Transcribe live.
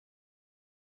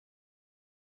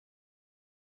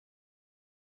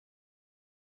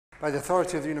By the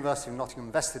authority of the University of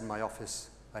Nottingham vested in my office,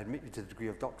 I admit you to the degree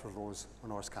of Doctor of Laws,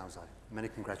 honoris causa. Many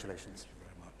congratulations. Thank you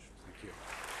very much.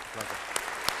 Thank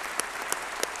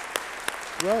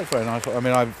you. Well, it's very nice. I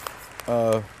mean,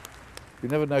 you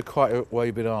never know quite why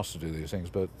you've been asked to do these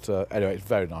things, but anyway, it's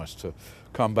very nice to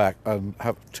come back and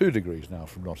have 2 degrees now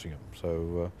from Nottingham,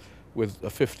 so with a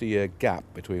 50-year gap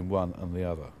between one and the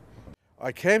other.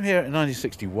 I came here in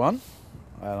 1961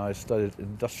 and I studied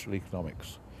industrial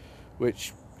economics,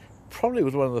 which probably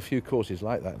was one of the few courses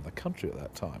like that in the country at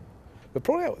that time. But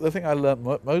probably the thing I learnt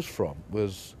most from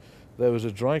was there was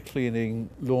a dry cleaning,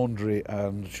 laundry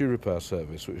and shoe repair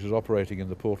service which was operating in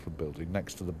the Portland building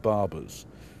next to the barbers,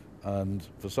 and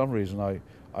for some reason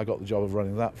I got the job of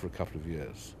running that for a couple of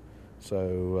years.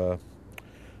 So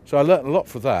I learnt a lot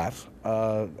for that.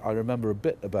 I remember a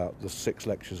bit about the 6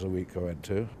 lectures a week I went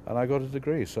to, and I got a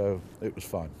degree, so it was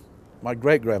fine. My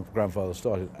great-grandfather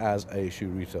started as a shoe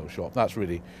retail shop. That's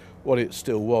really what it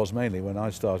still was mainly when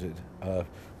I started,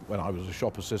 when I was a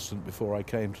shop assistant before I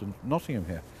came to Nottingham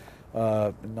here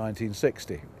in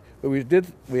 1960. But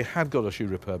we had got a shoe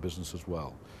repair business as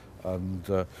well.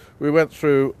 And we went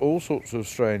through all sorts of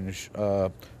strange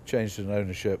changes in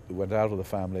ownership. We went out of the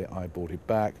family, I bought it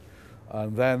back,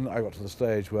 and then I got to the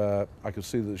stage where I could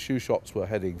see that the shoe shops were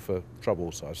heading for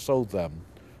trouble, so I sold them.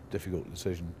 Difficult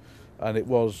decision. And it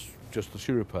was just the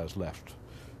shoe repairs left.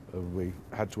 We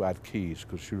had to add keys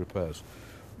because shoe repairs,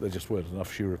 there just weren't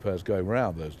enough shoe repairs going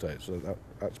around those days, so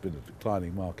that's been a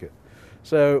declining market.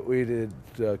 So we did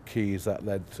keys. That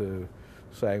led to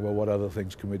saying, well, what other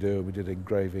things can we do? And we did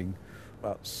engraving.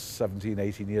 About 17,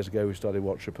 18 years ago we started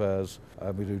watch repairs,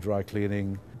 and we do dry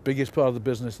cleaning. Biggest part of the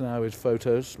business now is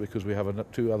photos, because we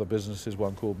have 2 other businesses,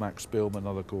 one called Max Film,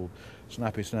 another called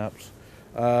Snappy Snaps.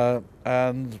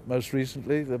 And most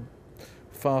recently, the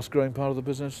fast-growing part of the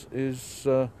business is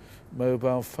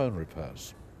mobile phone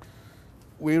repairs.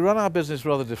 We run our business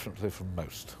rather differently from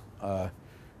most.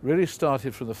 Really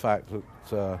started from the fact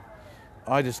that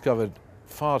I discovered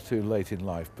far too late in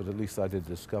life, but at least I did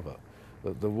discover,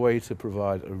 that the way to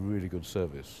provide a really good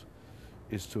service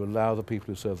is to allow the people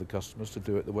who serve the customers to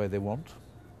do it the way they want.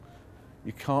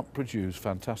 You can't produce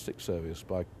fantastic service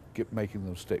by making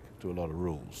them stick to a lot of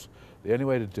rules. The only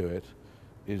way to do it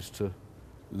is to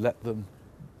let them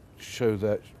show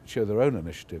their own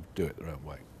initiative, do it their own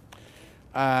way.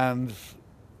 And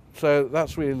so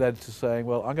that's really led to saying,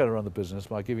 well, I'm going to run the business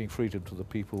by giving freedom to the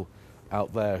people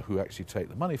out there who actually take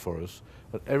the money for us,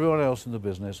 but everyone else in the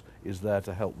business is there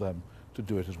to help them to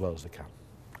do it as well as they can.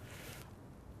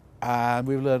 And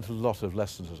we've learned a lot of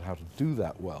lessons as to how to do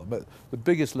that well. But the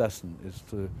biggest lesson is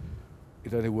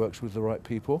it only works with the right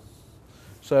people.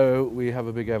 So we have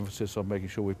a big emphasis on making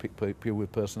sure we pick people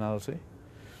with personality.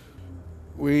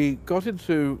 We got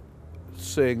into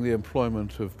seeing the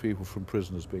employment of people from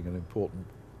prison as being an important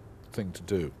thing to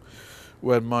do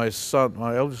when my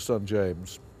eldest son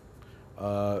James,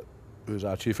 who's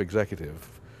our chief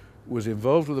executive, was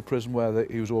involved with the prison where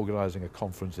he was organising a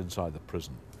conference inside the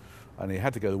prison. And he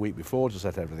had to go the week before to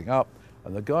set everything up,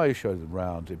 and the guy who showed them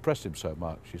round impressed him so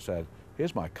much, he said,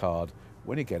 here's my card,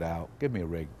 when you get out, give me a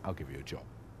ring, I'll give you a job.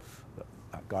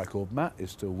 That guy called Matt is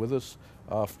still with us.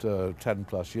 After 10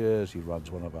 plus years, he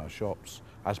runs one of our shops,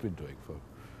 has been doing for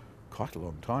quite a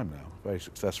long time now, very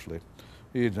successfully.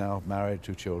 He's now married,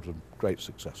 2 children, great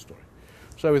success story.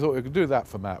 So we thought we could do that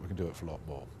for Matt, we can do it for a lot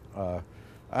more.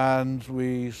 And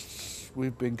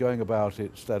we've been going about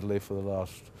it steadily for the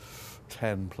last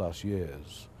 10 plus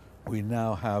years. We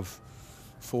now have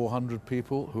 400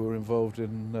 people who are involved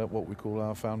in what we call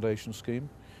our foundation scheme.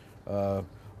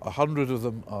 100 of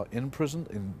them are in prison,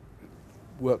 in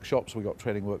workshops. We've got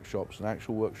training workshops and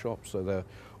actual workshops, so they're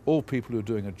all people who are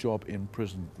doing a job in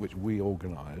prison which we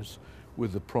organise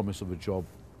with the promise of a job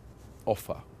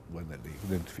offer when they leave,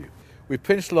 an interview. We've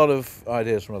pinched a lot of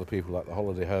ideas from other people, like the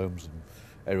holiday homes, and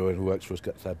everyone who works for us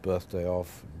gets their birthday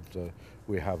off, and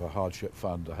we have a hardship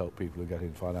fund to help people who get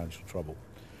in financial trouble.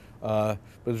 But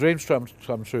the Dreams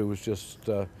Come True was just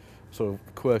sort of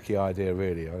quirky idea,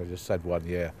 really. I just said one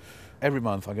year, every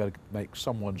month I'm going to make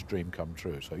someone's dream come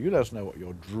true. So you let us know what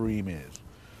your dream is.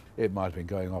 It might have been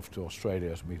going off to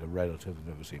Australia to meet a relative they've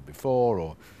never seen before,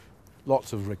 or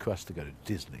lots of requests to go to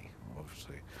Disney,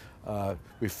 obviously.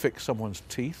 We fixed someone's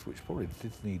teeth, which probably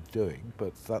didn't need doing,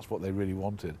 but that's what they really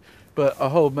wanted. But a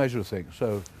whole measure of things,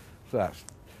 so that's.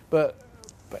 But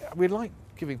we like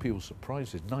giving people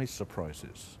surprises, nice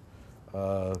surprises,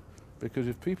 because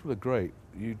if people are great,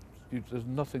 there's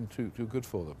nothing too good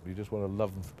for them. You just want to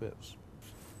love them to bits.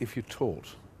 If you're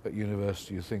taught at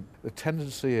university, you think the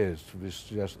tendency is to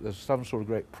suggest there's some sort of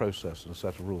great process and a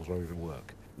set of rules ready to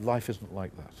work. life isn't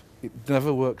like that. It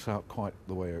never works out quite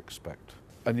the way you expect.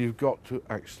 And you've got to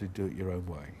actually do it your own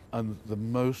way. And the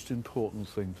most important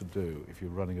thing to do if you're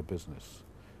running a business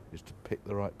is to pick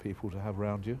the right people to have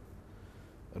around you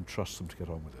and trust them to get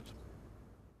on with it.